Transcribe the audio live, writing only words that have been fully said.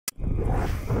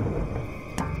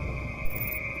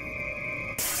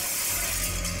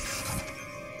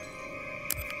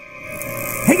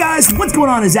Hey guys, what's going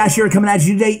on? It's Ash here coming at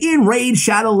you today in Raid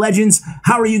Shadow Legends.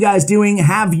 How are you guys doing?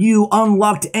 Have you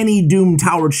unlocked any Doom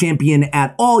Tower champion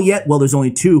at all yet? Well, there's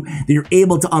only two that you're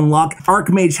able to unlock,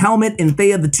 Archmage Helmet and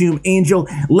Thea the Tomb Angel.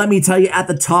 Let me tell you at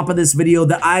the top of this video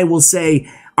that I will say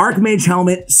Archmage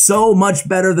Helmet, so much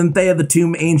better than Thea the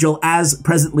Tomb Angel as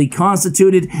presently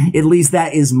constituted. At least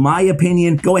that is my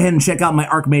opinion. Go ahead and check out my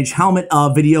Archmage Helmet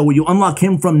video where you unlock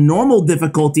him from normal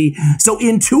difficulty. So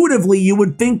intuitively, you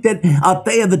would think that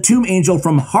Thea the Tomb Angel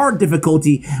from hard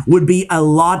difficulty would be a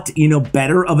lot,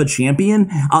 better of a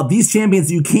champion. These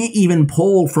champions you can't even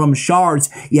pull from shards.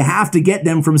 You have to get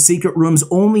them from secret rooms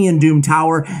only in Doom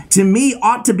Tower. To me,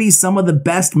 ought to be some of the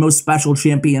best, most special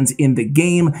champions in the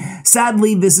game.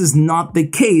 Sadly, this is not the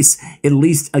case, at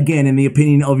least again in the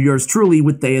opinion of yours truly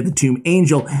with Thea the Tomb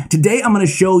Angel. Today I'm going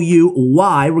to show you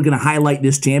why we're going to highlight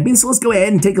this champion, so let's go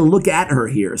ahead and take a look at her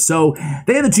here. So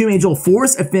Thea the Tomb Angel,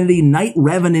 Force Affinity Night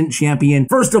Revenant champion.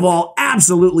 First of all,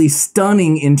 absolutely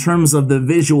stunning in terms of the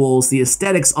visuals, the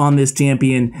aesthetics on this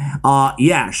champion.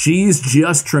 Yeah, she's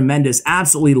just tremendous.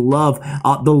 Absolutely love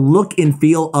the look and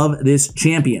feel of this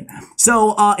champion.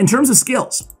 So in terms of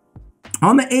skills,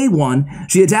 on the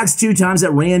A1, she attacks 2 times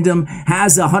at random,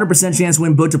 has a 100% chance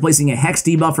when put to placing a Hex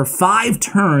debuff for 5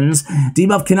 turns.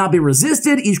 Debuff cannot be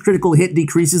resisted. Each critical hit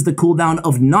decreases the cooldown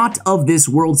of Not of This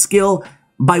World skill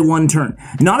by 1 turn.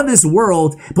 Not of This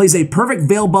World plays a perfect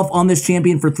Veil buff on this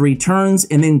champion for 3 turns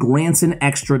and then grants an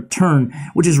extra turn,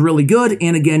 which is really good.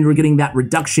 And again, you're getting that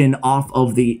reduction off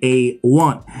of the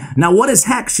A1. Now, what is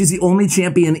Hex? She's the only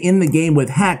champion in the game with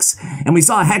Hex. And we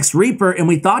saw Hex Reaper and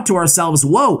we thought to ourselves,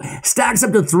 whoa, stacks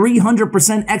up to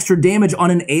 300% extra damage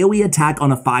on an AoE attack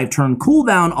on a 5-turn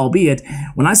cooldown, albeit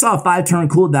when I saw a 5-turn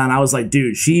cooldown, I was like,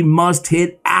 dude, she must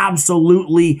hit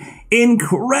absolutely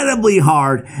incredibly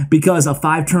hard because a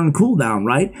 5-turn cooldown,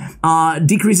 right?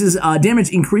 Damage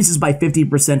increases by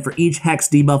 50% for each Hex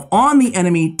debuff on the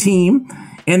enemy team,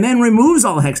 and then removes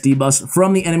all Hex debuffs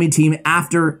from the enemy team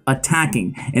after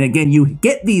attacking. And again, you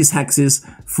get these Hexes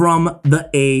from the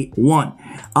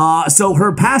A1. So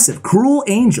her passive, Cruel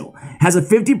Angel, has a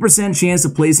 50% chance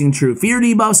of placing True Fear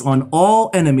debuffs on all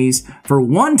enemies for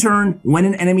 1 turn when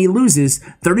an enemy loses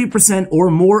 30% or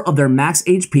more of their max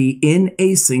HP in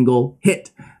a single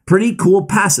hit. Pretty cool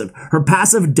passive. Her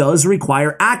passive does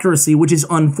require accuracy, which is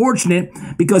unfortunate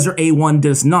because her A1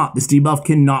 does not. This debuff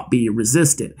cannot be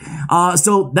resisted.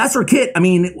 So that's her kit. I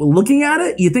mean, looking at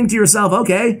it, you think to yourself,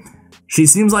 okay, she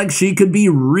seems like she could be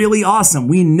really awesome.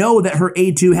 We know that her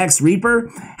A2 Hex Reaper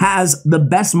has the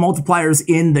best multipliers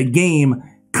in the game,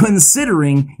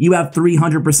 considering you have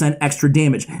 300% extra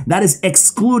damage. That is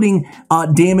excluding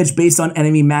damage based on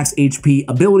enemy max HP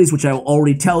abilities, which I will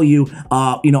already tell you,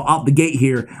 out the gate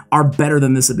here, are better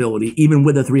than this ability, even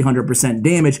with a 300%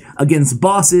 damage against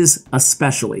bosses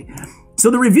especially. So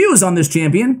the reviews on this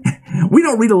champion, we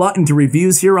don't read a lot into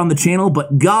reviews here on the channel,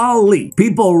 but golly,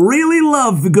 people really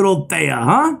love the good old Thea,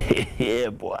 huh? Yeah,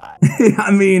 boy.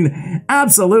 I mean,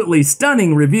 absolutely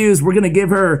stunning reviews. We're going to give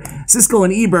her, Siskel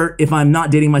and Ebert, if I'm not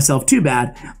dating myself too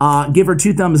bad, give her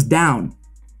 2 thumbs down.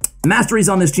 Masteries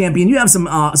on this champion, you have some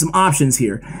options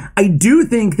here. I do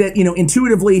think that,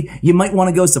 intuitively, you might want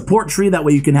to go support tree. That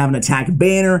way you can have an attack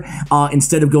banner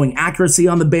instead of going accuracy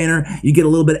on the banner. You get a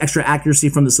little bit extra accuracy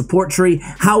from the support tree.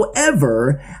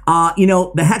 However,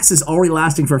 the Hex is already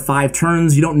lasting for 5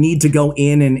 turns. You don't need to go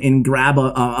in and grab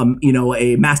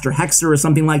a Master Hexer or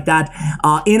something like that.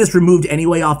 And it's removed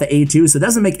anyway off the A2, so it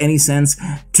doesn't make any sense.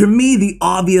 To me, the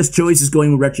obvious choice is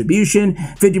going with Retribution.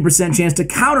 50% chance to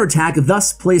counterattack,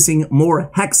 thus placing more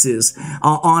Hexes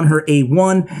on her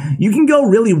A1. You can go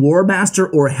really War Master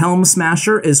or Helm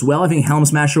Smasher as well. I think Helm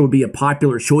Smasher would be a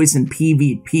popular choice in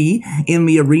PvP in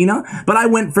the arena, but I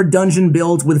went for dungeon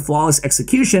builds with Flawless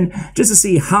Execution just to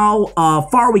see how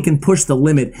far we can push the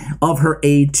limit of her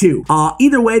A2.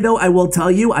 Either way though, I will tell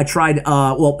you, I tried,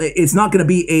 well, it's not going to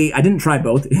be I didn't try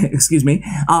both, excuse me,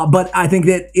 but I think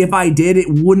that if I did, it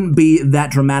wouldn't be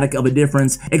that dramatic of a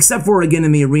difference, except for, again,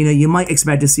 in the arena, you might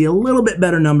expect to see a little bit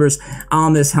better numbers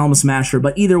on this Helm Smasher,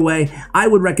 but either way, I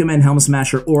would recommend Helm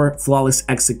Smasher or Flawless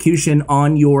Execution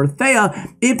on your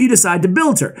Thea if you decide to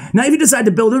build her. Now, if you decide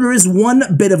to build her, there is one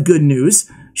bit of good news.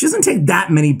 She doesn't take that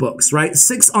many books, right?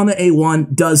 6 on the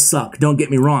A1 does suck, don't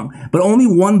get me wrong, but only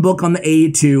 1 book on the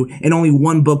A2 and only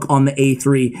 1 book on the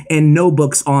A3 and no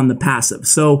books on the passive.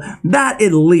 So that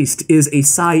at least is a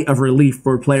sigh of relief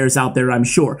for players out there, I'm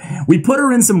sure. We put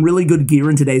her in some really good gear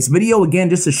in today's video, again,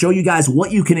 just to show you guys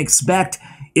what you can expect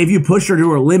if you push her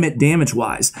to her limit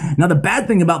damage-wise. Now, the bad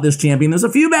thing about this champion, there's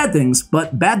a few bad things,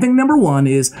 but bad thing number 1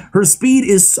 is her speed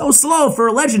is so slow for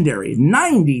a legendary.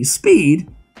 90 speed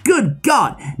Good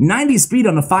God, 90 speed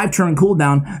on a 5-turn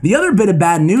cooldown. The other bit of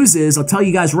bad news is, I'll tell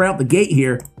you guys right out the gate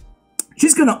here,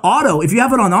 she's going to auto, if you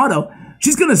have it on auto,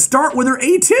 she's going to start with her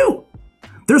A2.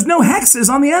 There's no hexes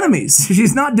on the enemies.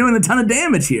 She's not doing a ton of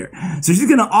damage here. So she's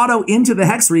going to auto into the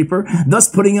Hex Reaper, thus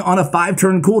putting it on a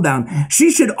 5-turn cooldown.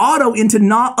 She should auto into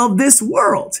Not of This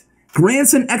World.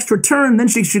 Grants an extra turn, then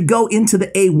she should go into the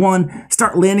A1,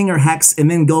 start landing her Hex,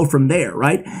 and then go from there,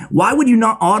 right? Why would you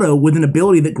not auto with an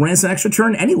ability that grants an extra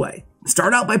turn anyway?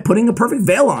 Start out by putting a perfect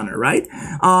veil on her, right?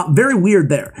 Very weird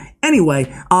there.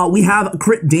 Anyway, we have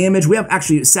crit damage. We have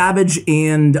actually Savage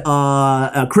and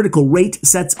a critical rate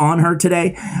sets on her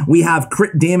today. We have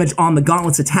crit damage on the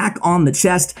gauntlets, attack on the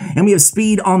chest, and we have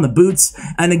speed on the boots.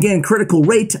 And again, critical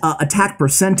rate, attack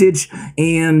percentage,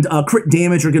 and crit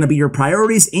damage are going to be your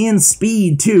priorities, and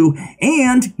speed too.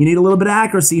 And you need a little bit of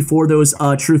accuracy for those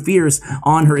True Fears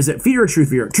on her. Is it Fear or True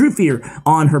Fear? True Fear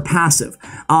on her passive.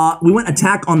 We went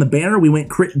attack on the banner. We went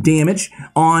crit damage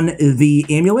on the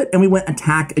amulet, and we went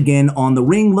attack again on the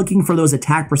ring, looking for those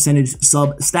attack percentage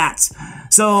sub stats.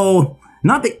 So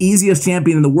not the easiest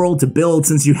champion in the world to build,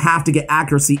 since you have to get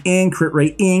accuracy and crit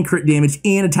rate and crit damage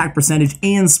and attack percentage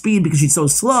and speed because she's so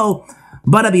slow.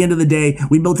 But at the end of the day,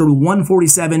 we built her with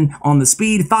 147 on the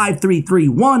speed,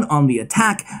 5331 on the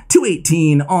attack,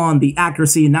 218 on the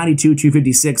accuracy, 92,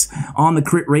 256 on the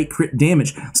crit rate, crit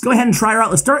damage. Let's go ahead and try her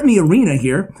out. Let's start in the arena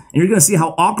here, and you're going to see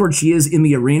how awkward she is in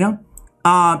the arena.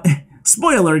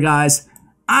 Spoiler, guys,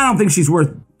 I don't think she's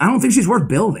worth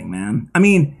building, man. I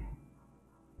mean,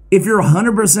 if you're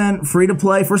 100% free to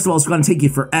play, first of all, it's going to take you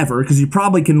forever because you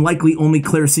probably can likely only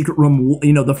clear secret room,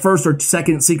 the first or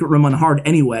second secret room on hard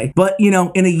anyway. But, in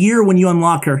a year when you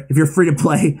unlock her, if you're free to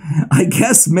play, I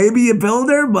guess maybe you build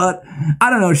her, but I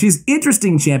don't know. She's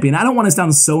interesting champion. I don't want to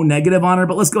sound so negative on her,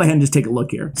 but let's go ahead and just take a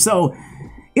look here. So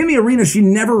in the arena, she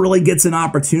never really gets an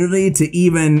opportunity to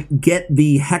even get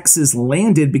the hexes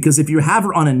landed because if you have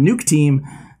her on a nuke team,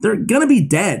 they're going to be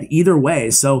dead either way.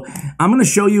 So I'm going to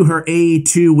show you her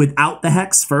A2 without the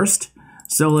hex first.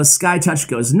 So the Sky Touch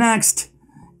goes next,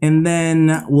 and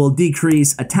then we'll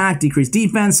decrease attack, decrease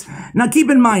defense. Now keep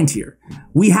in mind here,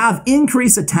 we have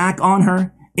increased attack on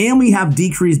her, and we have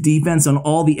decreased defense on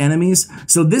all the enemies.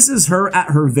 So this is her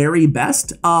at her very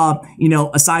best,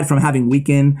 aside from having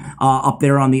weaken up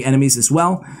there on the enemies as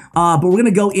well. But we're going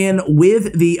to go in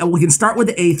with we can start with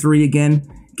the A3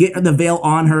 again. Get the veil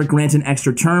on her, grant an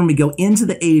extra turn. We go into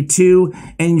the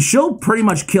A2, and she'll pretty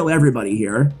much kill everybody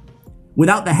here.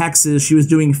 Without the hexes, she was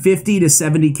doing 50 to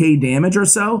 70k damage or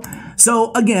so.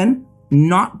 So again,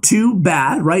 not too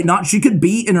bad, right? She could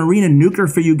be an arena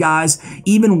nuker for you guys,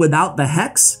 even without the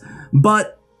hex.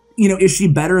 But is she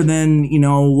better than,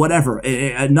 whatever,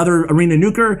 another arena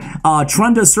nuker?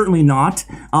 Trunda's certainly not.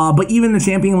 But even the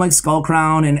champion like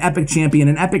Skullcrown, an epic champion,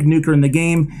 an epic nuker in the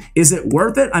game, is it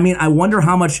worth it? I mean, I wonder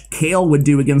how much Kale would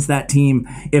do against that team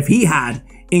if he had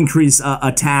increased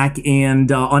attack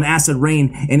and on Acid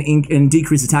Rain and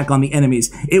decrease attack on the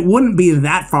enemies. It wouldn't be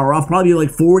that far off, probably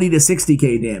like 40 to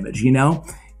 60k damage,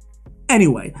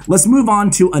 Anyway, let's move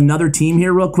on to another team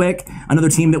here real quick. Another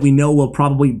team that we know will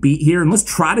probably beat here. And let's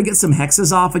try to get some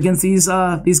hexes off against these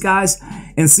guys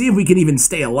and see if we can even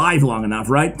stay alive long enough,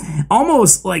 right?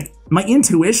 Almost like my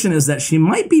intuition is that she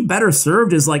might be better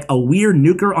served as like a weird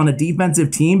nuker on a defensive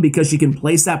team because she can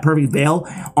place that perfect veil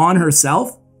on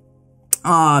herself.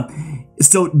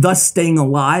 So thus staying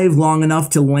alive long enough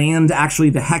to land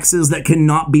actually the hexes that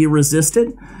cannot be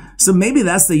resisted. So maybe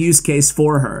that's the use case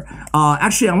for her.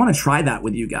 Actually, I want to try that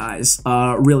with you guys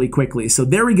really quickly. So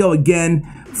there we go again,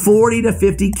 40 to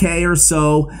 50k or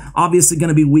so. Obviously going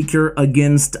to be weaker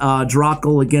against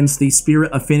Dracal, against the Spirit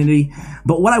Affinity.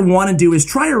 But what I want to do is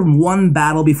try her one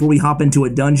battle before we hop into a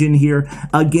dungeon here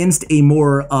against a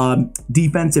more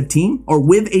defensive team, or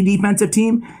with a defensive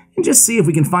team, and just see if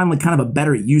we can find like kind of a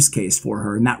better use case for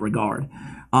her in that regard.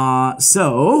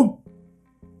 So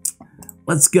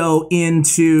let's go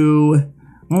into,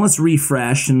 well, let's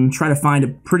refresh and try to find a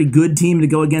pretty good team to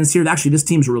go against here. Actually, this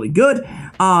team's really good.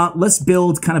 Let's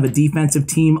build kind of a defensive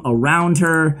team around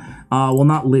her. Well,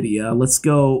 not Lydia. Let's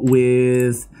go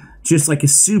with just like a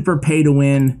super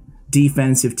pay-to-win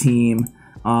defensive team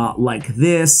like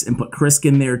this, and put Krisk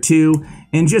in there too,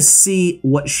 and just see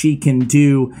what she can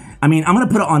do. I mean, I'm going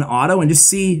to put it on auto and just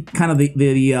see kind of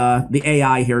the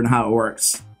AI here and how it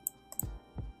works.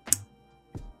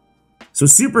 So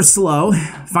super slow.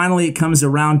 Finally, it comes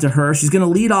around to her. She's going to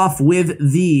lead off with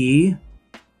the...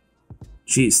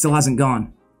 She still hasn't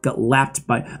gone. Got lapped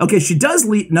by... Okay, she does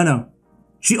lead... No.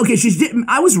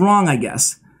 I was wrong, I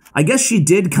guess. I guess she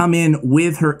did come in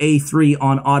with her A3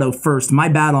 on auto first. My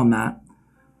bad on that.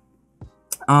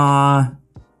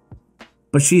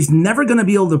 but she's never going to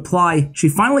be able to apply. She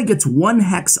finally gets one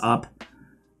hex up,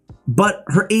 but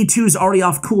her A2 is already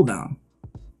off cooldown.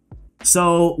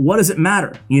 So what does it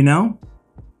matter, you know?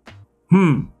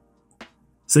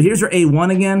 So here's her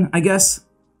A1 again, I guess.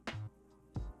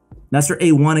 That's her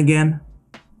A1 again.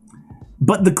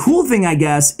 But the cool thing, I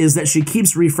guess, is that she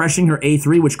keeps refreshing her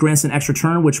A3, which grants an extra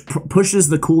turn, which pushes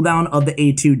the cooldown of the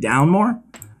A2 down more.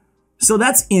 So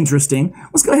that's interesting.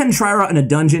 Let's go ahead and try her out in a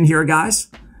dungeon here, guys.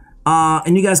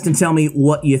 And you guys can tell me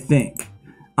what you think.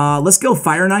 Let's go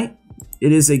Fire Knight.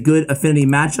 It is a good affinity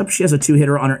matchup. She has a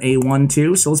 2-hitter on her A1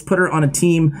 too. So let's put her on a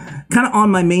team, kind of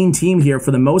on my main team here for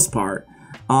the most part.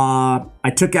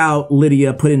 I took out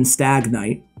Lydia, put in Stag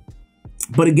Knight.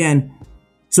 But again,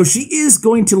 so she is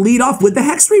going to lead off with the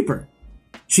Hex Reaper.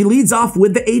 She leads off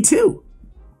with the A2.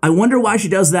 I wonder why she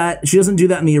does that. She doesn't do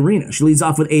that in the arena. She leads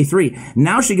off with A3.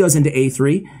 Now she goes into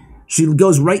A3. She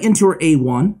goes right into her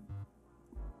A1.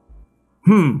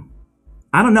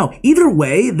 I don't know. Either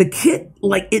way, the kit,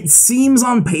 like, it seems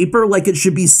on paper like it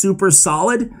should be super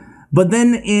solid, but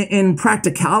then in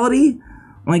practicality,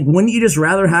 like, wouldn't you just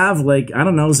rather have, like, I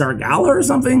don't know, Zargala or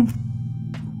something?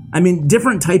 I mean,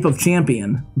 different type of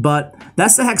champion, but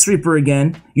that's the Hex Reaper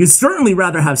again. You'd certainly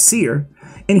rather have Seer.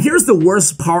 And here's the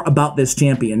worst part about this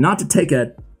champion, not to take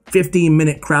a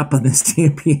 15-minute crap on this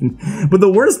champion, but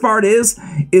the worst part is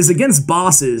against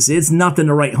bosses, it's nothing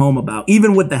to write home about.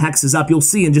 Even with the hexes up, you'll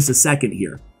see in just a second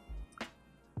here.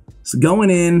 So going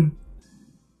in,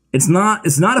 it's not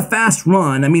a fast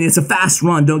run. I mean, it's a fast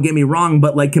run, don't get me wrong,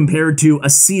 but like compared to a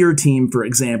Seer team, for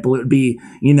example, it would be,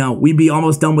 you know, we'd be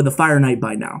almost done with the Fire Knight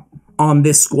by now on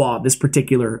this squad, this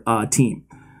particular team.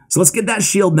 So let's get that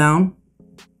shield down.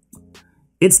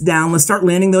 It's down. Let's start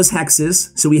landing those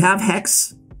hexes. So we have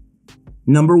hex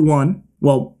number 1.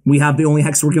 Well, we have the only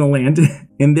hex we're going to land.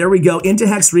 And there we go. Into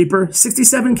Hex Reaper,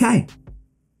 67k.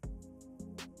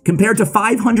 Compared to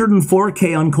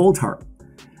 504k on Cold Heart.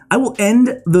 I will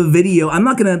end the video. I'm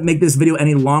not going to make this video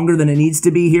any longer than it needs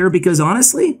to be here because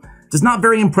honestly, just not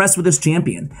very impressed with this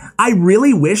champion. I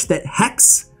really wish that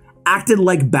Hex acted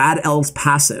like Bad L's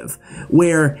passive,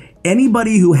 where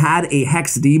anybody who had a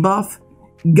Hex debuff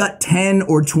got 10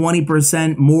 or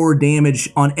 20% more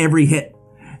damage on every hit.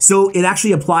 So it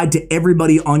actually applied to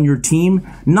everybody on your team,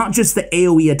 not just the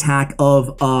AoE attack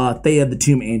of Thea the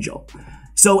Tomb Angel.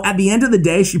 So at the end of the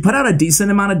day, she put out a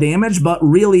decent amount of damage, but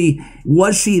really,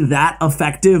 was she that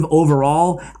effective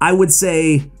overall? I would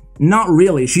say not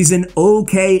really. She's an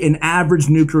okay and average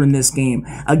nuker in this game.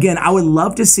 Again, I would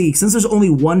love to see, since there's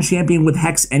only one champion with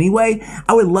Hex anyway,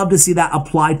 I would love to see that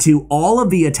apply to all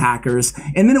of the attackers,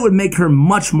 and then it would make her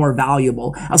much more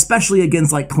valuable, especially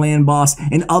against like Clan Boss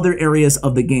and other areas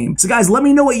of the game. So guys, let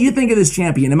me know what you think of this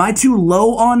champion. Am I too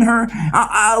low on her?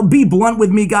 I'll be blunt with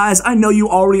me, guys. I know you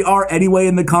already are anyway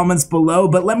in the comments below,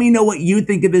 but let me know what you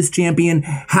think of this champion.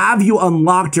 Have you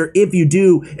unlocked her? If you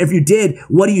did,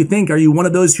 what do you think? Are you one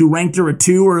of those who ranked her a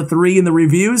 2 or a 3 in the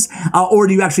reviews, or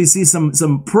do you actually see some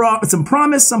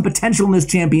promise, some potential in this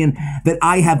champion that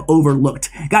I have overlooked?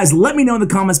 Guys, let me know in the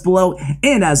comments below,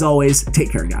 and as always, take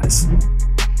care, guys.